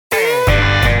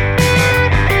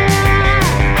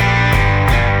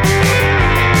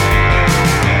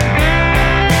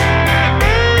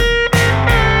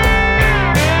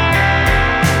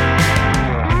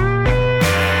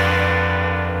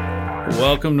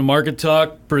welcome to Market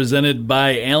Talk, presented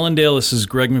by Allendale. This is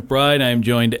Greg McBride. I am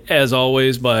joined, as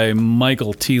always, by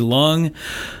Michael T. Lung.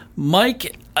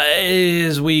 Mike,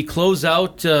 as we close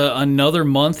out another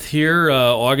month here,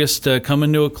 August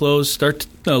coming to a close, start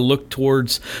to look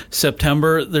towards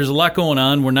September. There's a lot going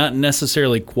on. We're not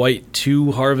necessarily quite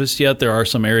to harvest yet. There are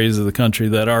some areas of the country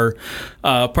that are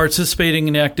participating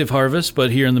in active harvest,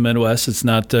 but here in the Midwest, it's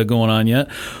not going on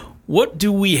yet. What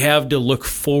do we have to look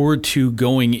forward to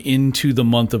going into the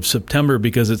month of September?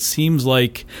 Because it seems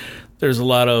like there's a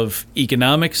lot of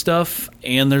economic stuff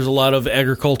and there's a lot of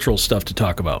agricultural stuff to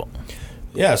talk about.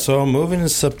 Yeah, so moving into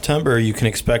September, you can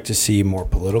expect to see more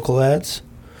political ads.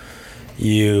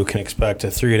 You can expect a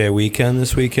 3-day weekend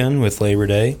this weekend with Labor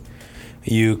Day.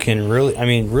 You can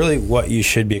really what you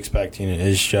should be expecting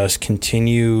is just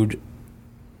continued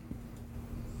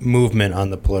movement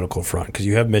on the political front, because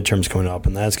you have midterms coming up,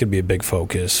 and that's going to be a big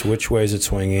focus. Which way is it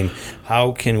swinging?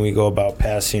 How can we go about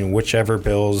passing whichever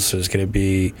bills is going to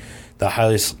be the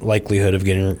highest likelihood of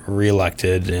getting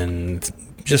reelected? And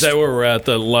just is that where we're at?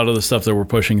 A lot of the stuff that we're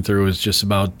pushing through is just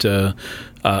about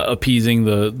appeasing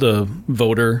the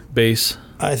voter base.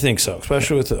 I think so,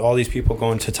 especially with all these people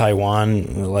going to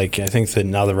Taiwan. Like, I think that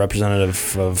now the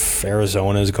representative of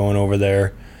Arizona is going over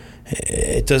there.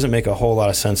 It doesn't make a whole lot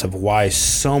of sense of why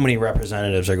so many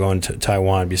representatives are going to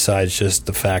Taiwan, besides just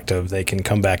the fact of they can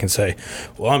come back and say,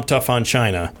 well, I'm tough on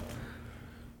China.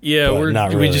 Yeah,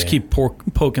 we just keep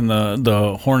poking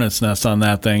the hornet's nest on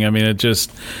that thing. I mean, it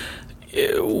just...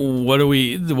 What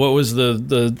was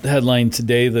the headline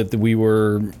today that we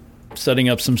were setting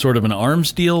up some sort of an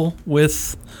arms deal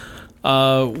with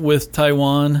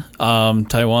Taiwan?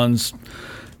 Taiwan's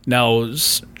now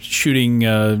shooting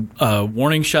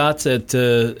warning shots at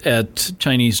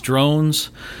Chinese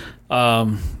drones.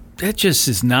 That just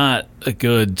is not a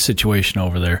good situation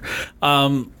over there.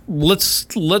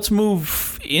 Let's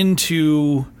move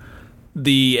into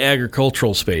the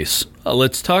agricultural space.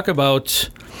 Let's talk about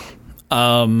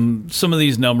some of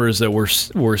these numbers that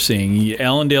we're seeing.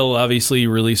 Allendale obviously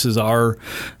releases our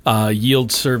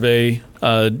yield survey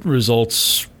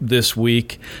results this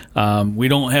week. We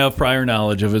don't have prior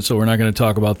knowledge of it, so we're not going to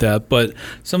talk about that. But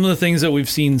some of the things that we've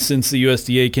seen since the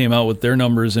USDA came out with their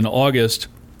numbers in August,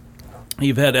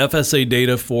 you've had FSA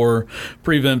data for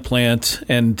prevent plant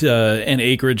and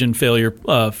acreage and failure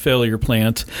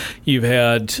plant. You've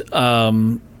had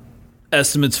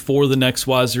estimates for the next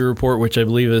WASDE report, which I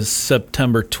believe is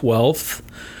September 12th.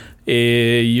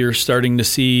 You're starting to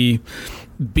see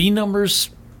B numbers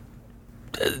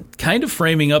kind of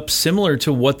framing up similar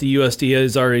to what the USDA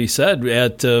has already said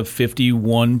at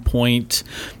 51.7,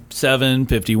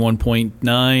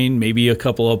 51.9, maybe a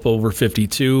couple up over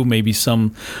 52, maybe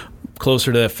some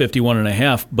closer to that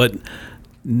 51.5, but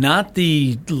not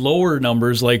the lower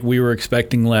numbers like we were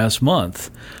expecting last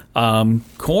month.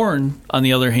 Corn, on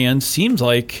the other hand, seems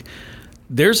like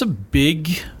there's a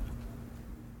big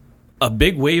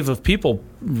wave of people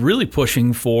really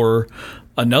pushing for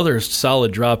another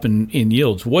solid drop in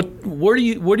yields. Where do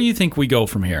you think we go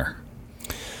from here?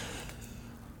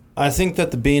 I think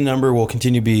that the B number will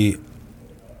continue to be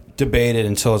debated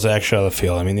until it's actually out of the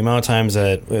field. I mean, the amount of times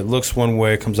that it looks one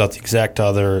way, comes out the exact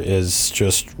other is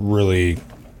just really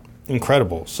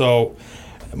incredible. So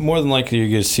more than likely you're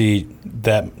going to see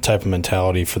that type of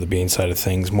mentality for the bean side of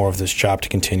things, more of this chop to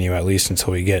continue at least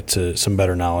until we get to some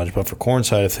better knowledge. But for corn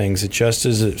side of things, it just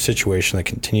is a situation that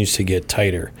continues to get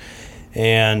tighter.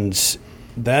 And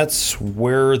that's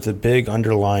where the big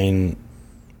underlying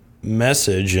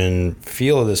message and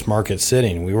feel of this market's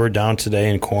sitting. We were down today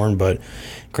in corn, but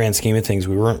grand scheme of things,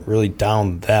 we weren't really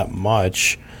down that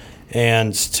much.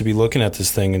 And to be looking at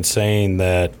this thing and saying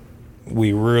that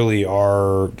we really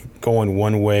are going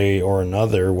one way or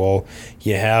another, well,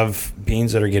 you have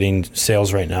beans that are getting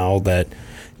sales right now that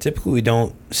typically we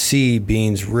don't see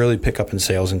beans really pick up in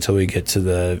sales until we get to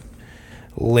the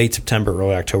late September,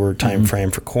 early October time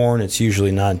frame. For corn, it's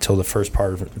usually not until the first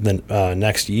part of the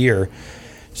next year.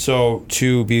 So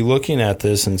to be looking at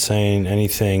this and saying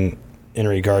anything in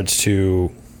regards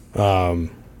to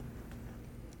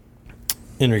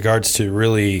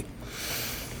really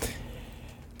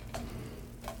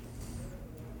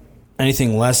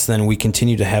anything less than we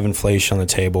continue to have inflation on the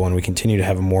table and we continue to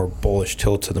have a more bullish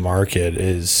tilt to the market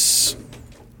is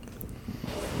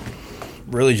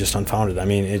really just unfounded. I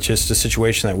mean, it's just a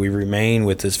situation that we remain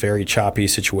with this very choppy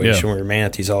situation. Yeah. We remain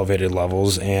at these elevated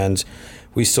levels, and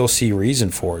we still see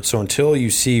reason for it. So until you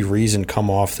see reason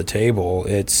come off the table,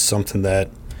 it's something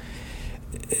that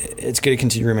it's going to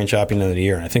continue to remain choppy into the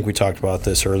year. And I think we talked about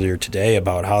this earlier today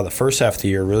about how the first half of the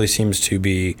year really seems to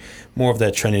be more of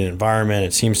that trending environment.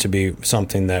 It seems to be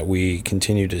something that we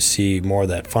continue to see more of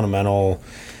that fundamental,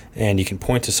 and you can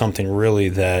point to something really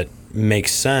that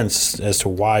makes sense as to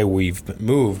why we've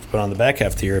moved. But on the back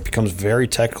half of the year, it becomes very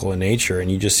technical in nature, and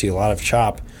you just see a lot of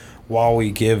chop while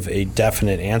we give a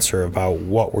definite answer about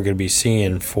what we're going to be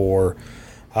seeing for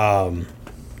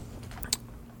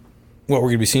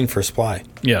supply.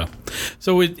 Yeah.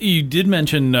 So you did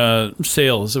mention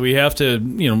sales. So we have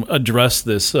to, address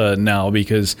this now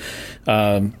because,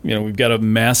 we've got a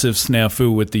massive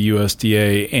snafu with the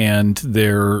USDA and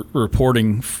their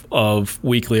reporting of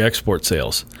weekly export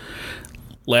sales.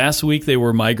 Last week they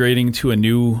were migrating to a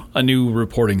new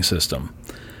reporting system.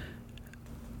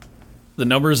 The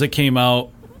numbers that came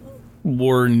out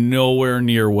were nowhere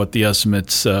near what the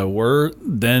estimates were.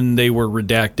 Then they were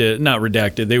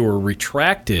they were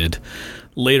retracted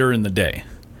later in the day.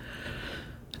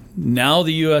 Now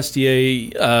the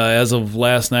USDA, as of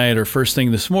last night or first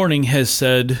thing this morning, has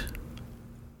said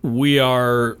we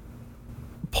are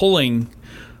pulling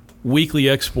weekly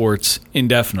exports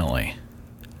indefinitely.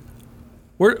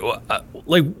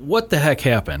 What the heck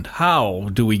happened? How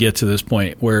do we get to this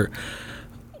point where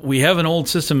we have an old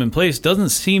system in place, doesn't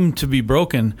seem to be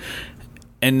broken,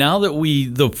 and now that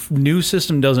the new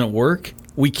system doesn't work,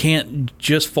 we can't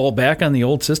just fall back on the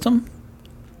old system?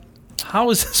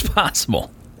 How is this possible?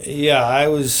 Yeah, I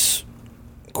was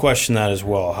questioning that as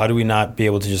well. How do we not be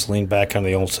able to just lean back on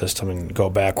the old system and go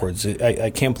backwards?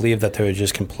 I can't believe that they would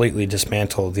just completely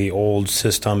dismantle the old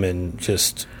system and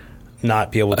just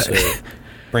not be able to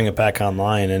bring it back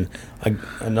online. And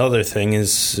another thing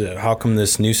is, how come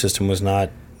this new system was not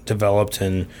developed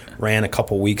and ran a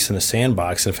couple weeks in a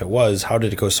sandbox? And if it was, how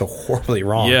did it go so horribly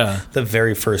wrong the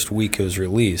very first week it was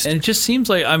released? And it just seems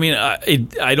like,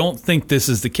 I don't think this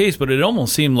is the case, but it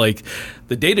almost seemed like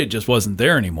the data just wasn't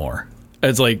there anymore.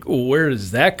 It's like, where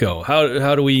does that go?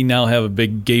 How do we now have a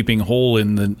big gaping hole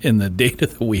in the data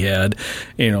that we had?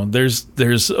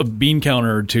 There's a bean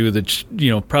counter or two that's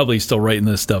probably still writing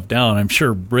this stuff down. I'm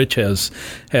sure Rich has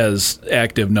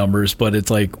active numbers, but it's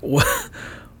like,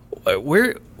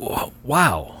 where?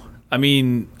 Wow. I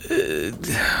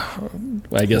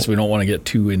guess we don't want to get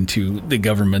too into the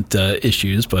government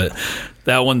issues, but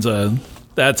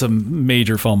that's a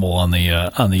major fumble on the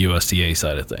USDA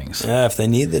side of things. Yeah, if they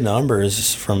need the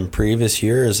numbers from previous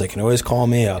years, they can always call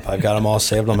me up. I've got them all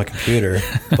saved on my computer.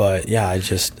 But yeah, I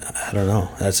don't know.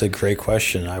 That's a great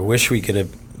question. I wish we could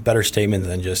have better statement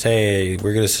than just, hey,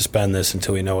 we're going to suspend this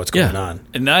until we know what's going on.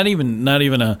 And not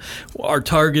even our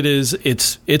target is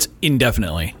it's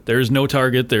indefinitely. There's no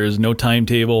target, there's no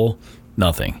timetable,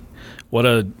 nothing. What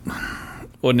an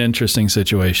interesting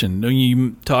situation.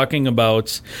 You talking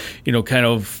about, kind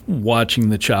of watching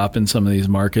the chop in some of these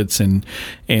markets, and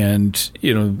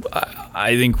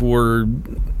I think we're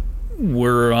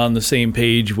on the same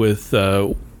page with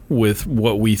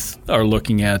what we are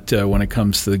looking at when it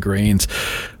comes to the grains.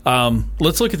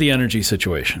 Let's look at the energy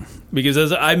situation, because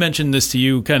as I mentioned this to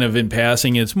you kind of in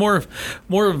passing, it's more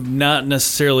of not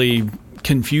necessarily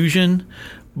confusion,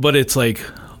 but it's like,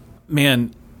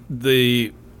 man,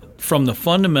 from the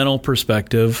fundamental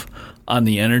perspective on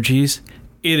the energies,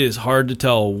 it is hard to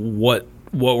tell what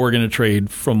we're going to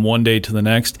trade from one day to the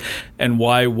next, and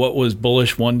why what was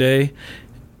bullish one day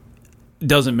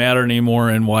doesn't matter anymore,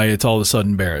 and why it's all of a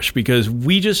sudden bearish. Because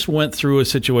we just went through a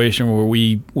situation where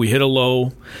we hit a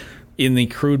low in the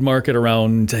crude market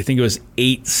around, I think it was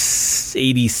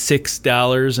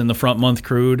 $86 in the front month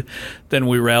crude. Then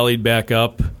we rallied back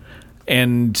up,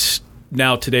 and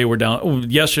now today we're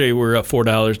down. Yesterday we were up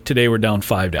 $4. Today we're down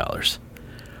 $5.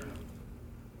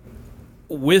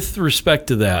 With respect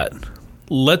to that,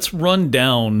 let's run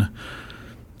down,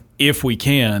 if we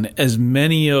can, as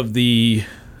many of the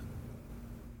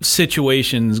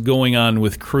situations going on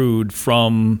with crude,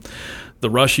 from the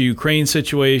Russia-Ukraine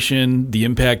situation, the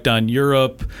impact on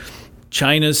Europe,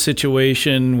 China's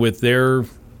situation with their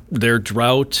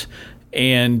drought,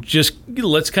 and just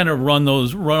let's kind of run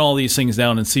all these things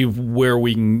down and see where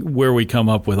we come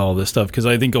up with all this stuff. Because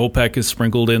I think OPEC is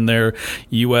sprinkled in there,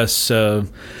 U.S.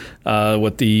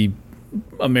 What the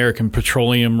American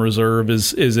Petroleum Reserve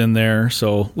is in there.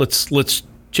 So let's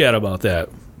chat about that.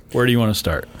 Where do you want to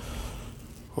start?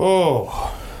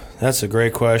 Oh, that's a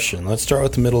great question. Let's start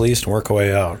with the Middle East and work our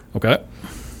way out. Okay.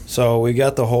 So we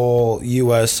got the whole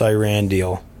U.S.-Iran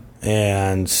deal,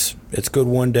 and it's good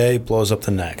one day, blows up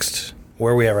the next.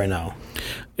 Where are we at right now?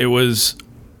 It was,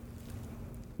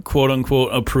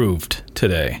 quote-unquote, approved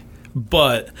today,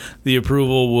 but the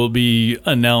approval will be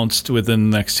announced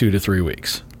within the next 2 to 3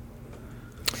 weeks.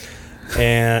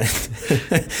 And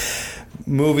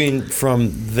moving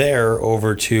from there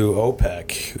over to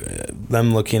OPEC,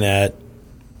 them looking at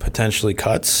potentially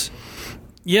cuts.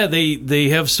 Yeah, they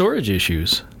have storage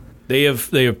issues. They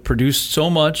have produced so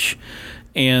much,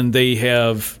 and they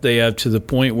have to the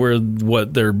point where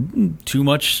they're too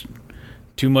much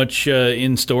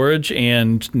in storage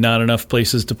and not enough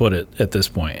places to put it at this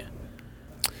point.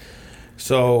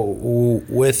 So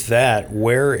with that,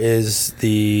 why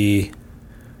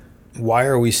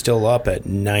are we still up at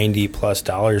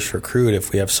 $90+ for crude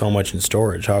if we have so much in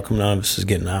storage? How come none of this is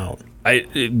getting out?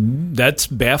 That's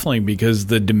baffling because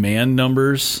the demand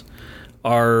numbers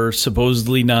are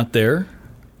supposedly not there.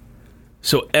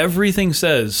 So everything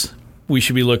says we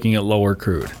should be looking at lower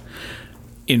crude.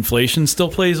 Inflation still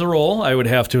plays a role, I would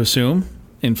have to assume.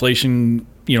 Inflation,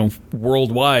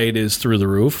 worldwide is through the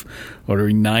roof. What are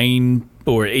we, 9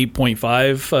 or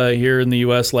 8.5 here in the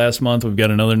U.S. last month? We've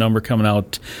got another number coming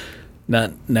out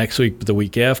not next week, but the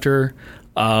week after.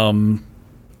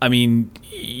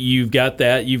 You've got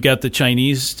that. You've got the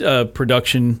Chinese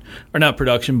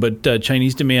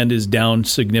Chinese demand is down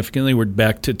significantly. We're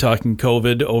back to talking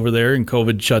COVID over there and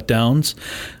COVID shutdowns.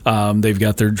 They've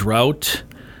got their drought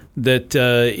that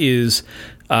is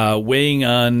weighing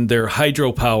on their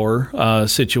hydropower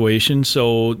situation.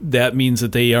 So that means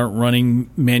that they aren't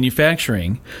running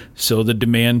manufacturing. So the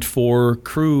demand for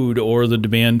crude or the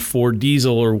demand for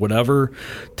diesel or whatever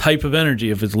type of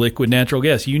energy, if it's liquid natural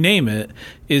gas, you name it,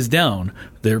 is down.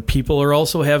 Their people are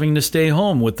also having to stay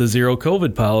home with the zero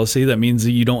COVID policy. That means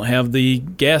that you don't have the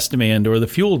gas demand or the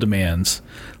fuel demands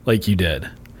like you did.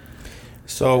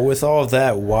 So with all of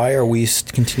that, why are we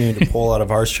continuing to pull out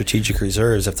of our strategic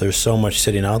reserves if there's so much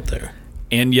sitting out there?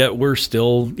 And yet we're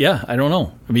still, I don't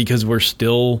know, because we're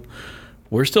still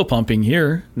pumping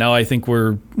here. Now I think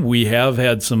we have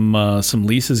had some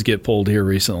leases get pulled here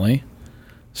recently.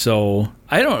 So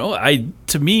I don't know.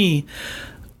 To me,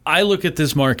 I look at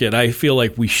this market, I feel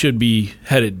like we should be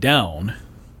headed down.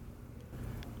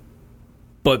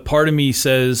 But part of me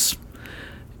says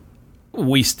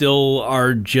we still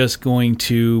are just going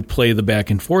to play the back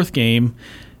and forth game,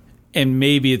 and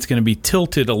maybe it's going to be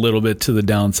tilted a little bit to the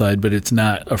downside, but it's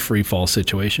not a free fall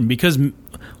situation because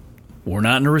we're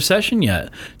not in a recession yet.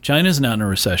 China's not in a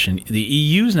recession. The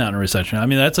EU's not in a recession. I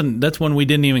mean, that's one we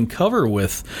didn't even cover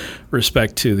with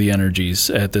respect to the energies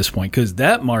at this point, because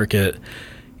that market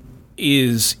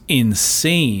is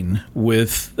insane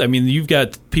you've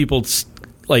got people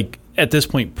like at this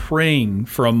point praying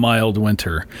for a mild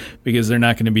winter because they're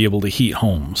not going to be able to heat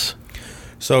homes.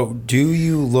 So do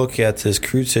you look at this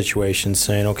crude situation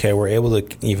saying, okay, we're able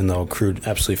to, even though crude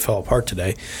absolutely fell apart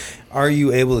today, are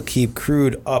you able to keep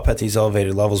crude up at these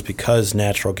elevated levels because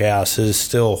natural gas is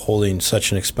still holding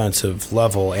such an expensive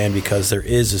level and because there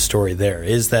is a story there?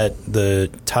 Is that the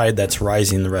tide that's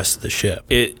rising the rest of the ship?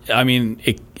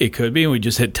 It could be. We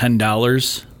just hit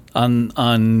 $10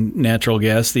 on natural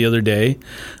gas the other day.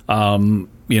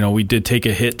 We did take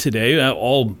a hit today.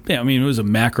 It was a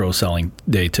macro selling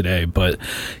day today, but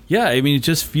it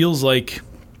just feels like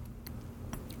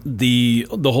the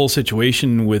whole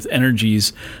situation with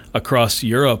energies across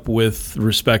Europe with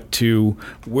respect to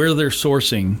where they're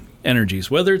sourcing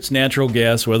energies, whether it's natural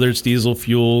gas, whether it's diesel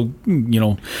fuel,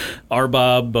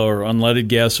 RBOB or unleaded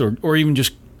gas, or even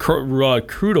just raw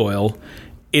crude oil,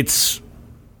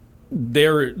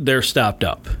 they're stopped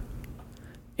up.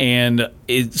 And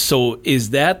so is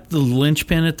that the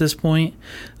linchpin at this point,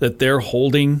 that they're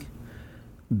holding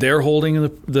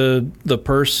the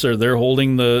purse, or they're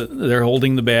holding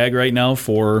the bag right now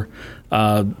for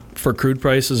crude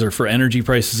prices or for energy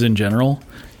prices in general,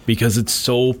 because it's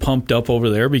so pumped up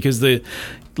over there? Because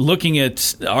looking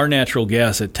at our natural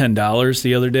gas at $10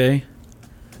 the other day,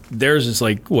 theirs is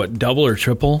like what, double or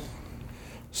triple?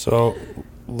 So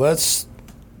let's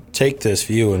take this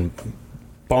view and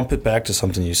bump it back to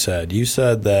something you said. You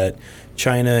said that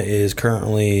China is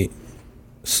currently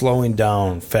slowing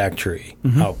down factory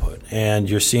output, and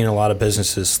you're seeing a lot of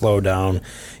businesses slow down.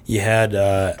 You had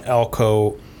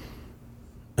Alcoa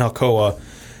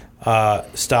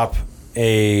stop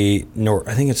I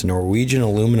think it's a Norwegian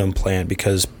aluminum plant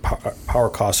because power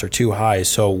costs are too high.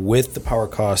 So with the power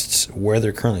costs where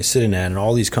they're currently sitting at, and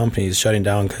all these companies shutting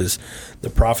down because the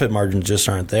profit margins just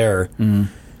aren't there,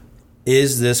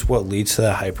 is this what leads to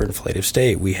that hyperinflative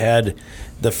state? We had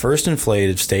the first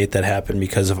inflated state that happened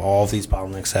because of all of these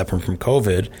bottlenecks happened from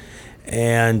COVID,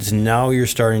 and now you're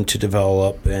starting to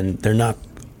develop, and they're not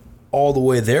all the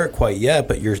way there quite yet,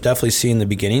 but you're definitely seeing the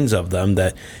beginnings of them,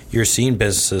 that you're seeing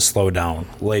businesses slow down,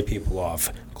 lay people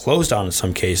off, close down in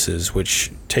some cases,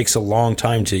 which takes a long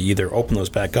time to either open those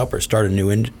back up or start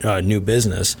a new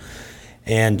business.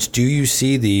 And do you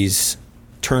see these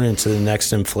turn into the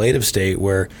next inflative state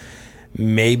where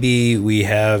maybe we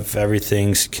have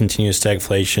everything's continuous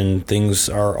stagflation, things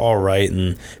are all right,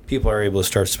 and people are able to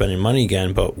start spending money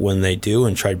again, but when they do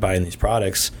and try buying these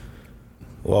products,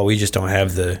 well, we just don't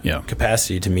have the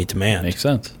capacity to meet demand. Makes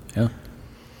sense. Yeah.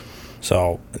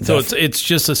 So it's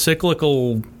just a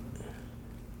cyclical.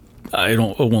 I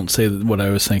won't say what I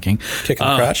was thinking. Kick in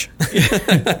the crotch?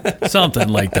 Something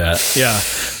like that. Yeah.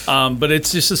 But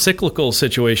it's just a cyclical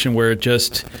situation where it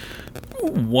just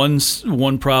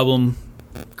one problem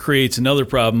creates another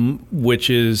problem, which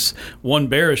is one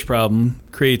bearish problem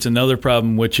creates another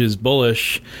problem, which is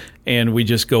bullish, and we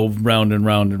just go round and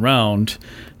round and round,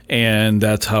 and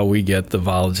that's how we get the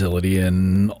volatility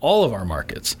in all of our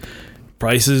markets.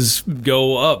 Prices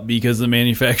go up because the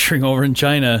manufacturing over in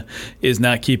China is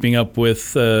not keeping up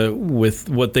with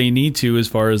what they need to as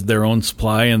far as their own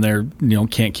supply, and they're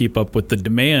can't keep up with the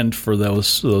demand for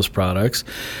those products.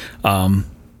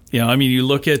 You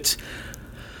look at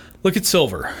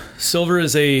silver. Silver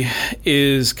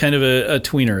is kind of a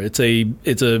tweener.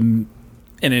 It's an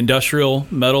industrial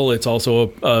metal. It's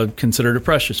also considered a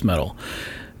precious metal.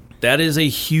 That is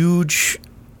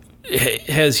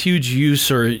has huge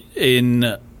use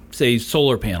in, say,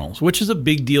 solar panels, which is a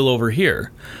big deal over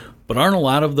here, but aren't a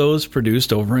lot of those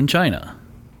produced over in China?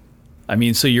 I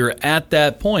mean, so you're at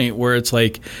that point where it's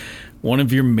like one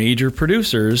of your major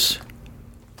producers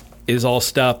is all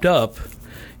stopped up.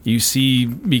 You see,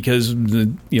 because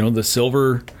the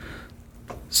silver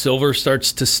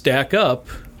starts to stack up,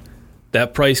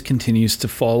 that price continues to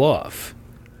fall off.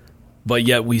 But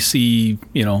yet we see,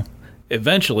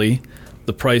 eventually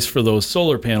the price for those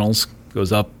solar panels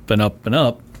goes up and up and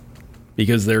up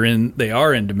because they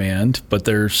are in demand, but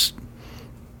they're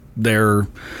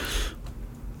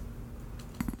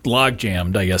log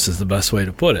jammed, I guess is the best way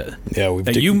to put it. Yeah, we've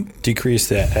decreased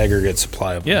that aggregate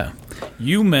supply of them. Yeah.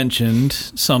 You mentioned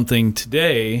something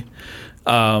today,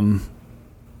 because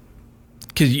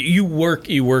you work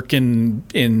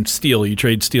in steel. You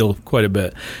trade steel quite a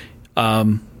bit.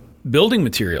 Building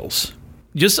materials,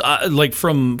 just like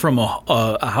from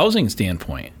a housing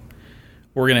standpoint,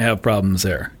 we're going to have problems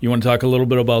there. You want to talk a little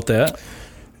bit about that?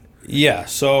 Yeah.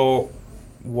 So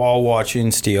while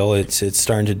watching steel, it's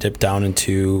starting to dip down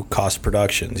into cost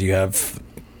productions. You have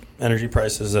energy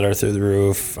prices that are through the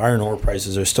roof. Iron ore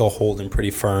prices are still holding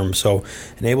pretty firm. So,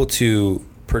 and able to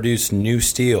produce new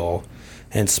steel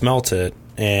and smelt it,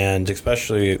 and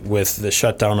especially with the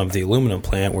shutdown of the aluminum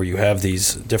plant where you have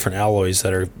these different alloys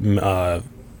that are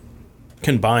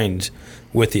combined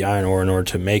with the iron ore in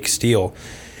order to make steel,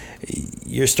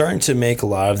 you're starting to make a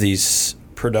lot of these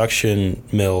production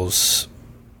mills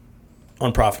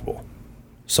unprofitable.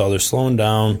 So they're slowing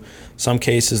down. Some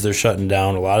cases they're shutting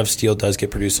down. A lot of steel does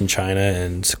get produced in China,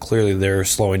 and clearly they're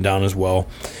slowing down as well.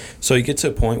 So you get to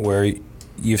a point where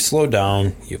you've slowed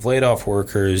down, you've laid off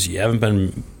workers, you haven't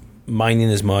been mining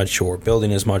as much or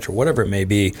building as much or whatever it may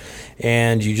be,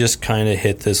 and you just kind of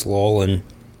hit this lull, and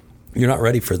you're not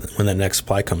ready for when that next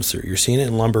supply comes through. You're seeing it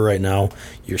in lumber right now.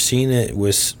 You're seeing it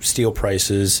with steel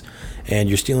prices, and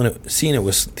you're seeing it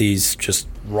with these just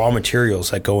raw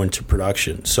materials that go into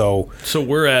production. So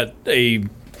we're at a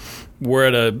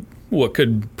what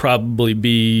could probably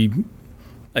be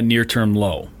a near-term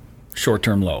low,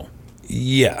 short-term low.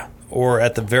 Yeah, or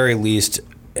at the very least,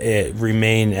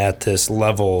 remain at this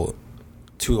level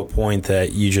to a point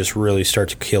that you just really start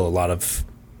to kill a lot of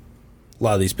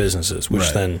these businesses, which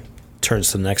right. then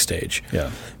turns to the next stage.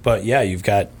 Yeah. But yeah, you've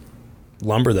got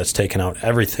lumber that's taken out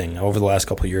everything. Over the last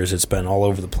couple of years, it's been all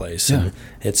over the place, and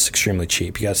it's extremely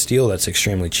cheap. You got steel that's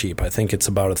extremely cheap. I think it's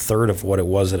about a third of what it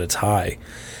was at its high.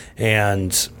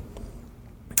 And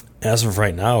as of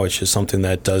right now, it's just something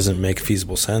that doesn't make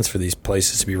feasible sense for these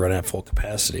places to be running at full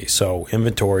capacity. So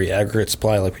inventory, aggregate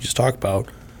supply, like we just talked about,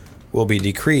 will be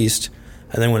decreased.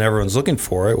 And then when everyone's looking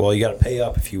for it, well, you got to pay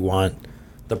up if you want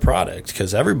the product,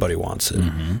 because everybody wants it.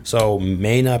 Mm-hmm. So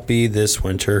may not be this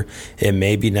winter. It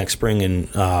may be next spring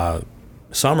and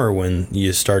summer when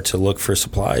you start to look for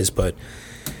supplies. But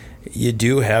you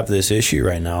do have this issue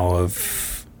right now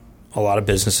of a lot of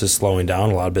businesses slowing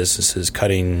down, a lot of businesses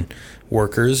cutting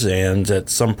workers, and at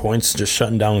some points just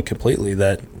shutting down completely.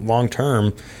 That long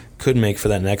term could make for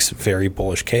that next very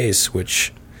bullish case,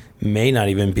 which may not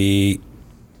even be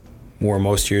where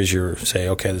most years you say,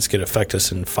 okay, this could affect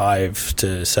us in 5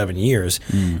 to 7 years,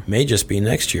 may just be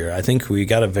next year. I think we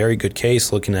got a very good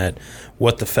case looking at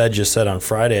what the Fed just said on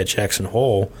Friday at Jackson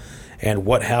Hole and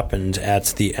what happened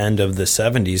at the end of the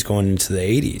 70s going into the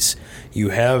 80s. You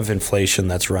have inflation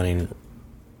that's running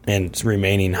and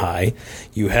remaining high.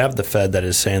 You have the Fed that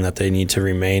is saying that they need to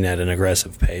remain at an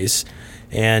aggressive pace.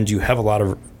 And you have a lot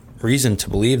of reason to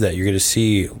believe that you're going to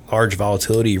see large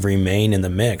volatility remain in the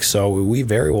mix. So we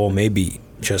very well may be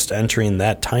just entering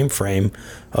that time frame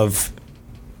of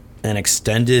an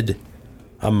extended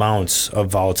amounts of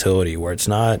volatility where it's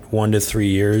not 1 to 3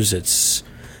 years, it's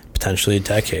potentially a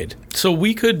decade. So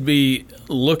we could be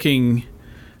looking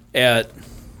at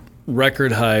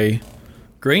record high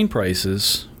grain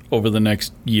prices over the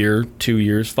next year, 2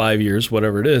 years, 5 years,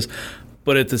 whatever it is.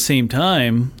 But at the same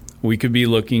time, we could be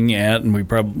looking at, and we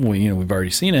probably, we've already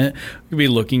seen it, we could be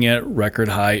looking at record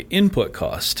high input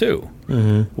costs too.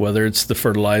 Mm-hmm. Whether it's the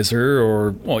fertilizer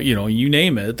or, you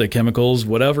name it, the chemicals,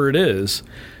 whatever it is.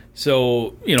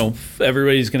 So,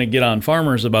 everybody's going to get on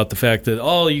farmers about the fact that,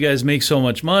 you guys make so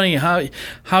much money.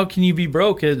 How can you be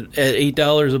broke at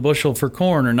 $8 a bushel for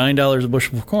corn or $9 a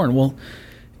bushel for corn? Well,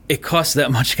 it costs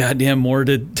that much goddamn more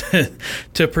to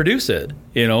produce it.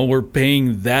 They're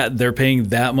paying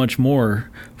that much more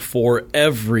for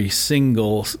every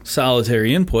single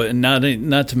solitary input, and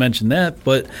not to mention that,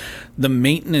 but the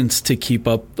maintenance to keep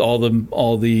up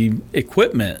all the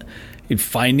equipment.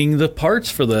 Finding the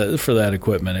parts for that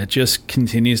equipment, it just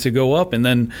continues to go up, and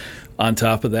then on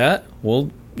top of that,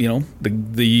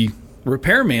 the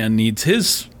repairman needs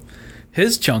his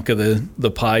chunk of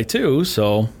the pie too.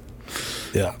 So,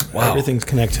 yeah, wow. Everything's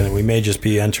connected, and we may just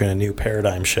be entering a new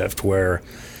paradigm shift where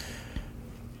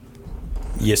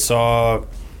you saw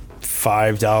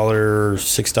 $5,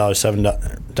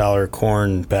 $6, $7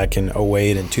 corn back in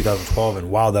 2008 and 2012, and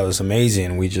wow, that was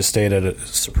amazing. We just stayed at a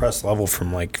suppressed level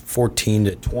from like 14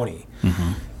 to 20.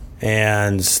 Mm-hmm.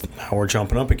 And now we're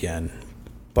jumping up again.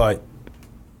 But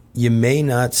you may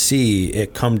not see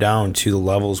it come down to the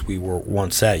levels we were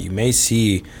once at. You may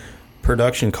see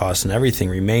production costs and everything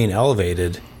remain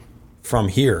elevated from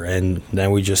here, and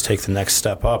then we just take the next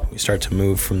step up. We start to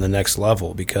move from the next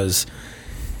level, because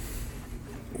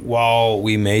while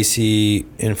we may see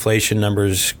inflation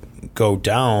numbers go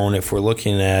down, if we're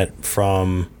looking at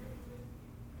from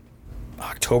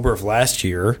October of last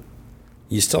year,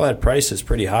 you still had prices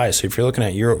pretty high. So if you're looking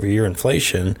at year-over-year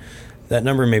inflation, that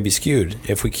number may be skewed.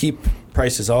 If we keep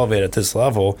prices elevated at this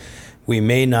level, we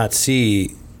may not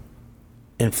see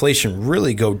inflation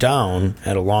really go down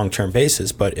at a long-term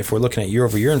basis. But if we're looking at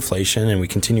year-over-year inflation and we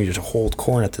continue to hold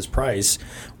corn at this price,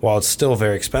 while it's still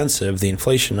very expensive, the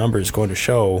inflation number is going to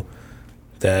show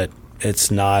that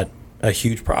it's not a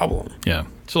huge problem. Yeah.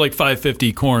 So like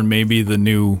 $5.50 corn may be the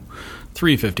new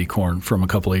 $3.50 corn from a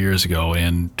couple of years ago,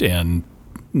 and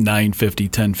 $9.50,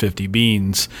 $10.50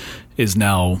 beans is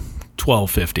now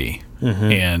 $12.50,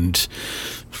 mm-hmm. and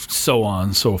so on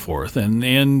and so forth. And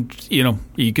you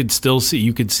could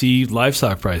see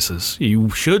livestock prices.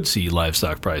 You should see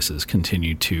livestock prices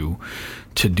continue to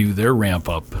do their ramp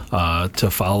up to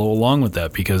follow along with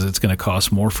that, because it's going to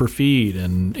cost more for feed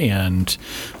and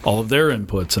all of their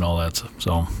inputs and all that stuff.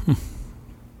 So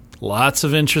lots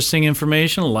of interesting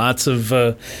information, lots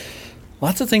of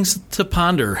things to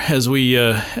ponder as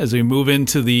we move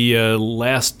into the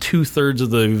last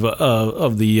 2/3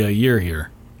 of the year here.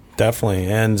 Definitely.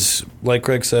 And like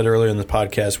Greg said earlier in the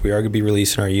podcast, we are going to be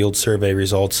releasing our yield survey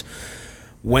results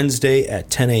Wednesday at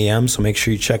 10 a.m., so make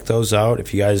sure you check those out.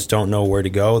 If you guys don't know where to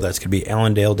go, that's going to be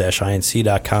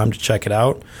allendale-inc.com to check it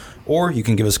out. Or you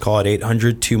can give us a call at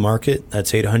 800-2-MARKET.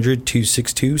 That's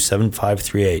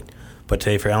 800-262-7538. But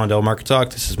today for Allendale Market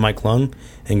Talk, this is Mike Lung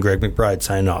and Greg McBride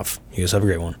signing off. You guys have a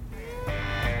great one.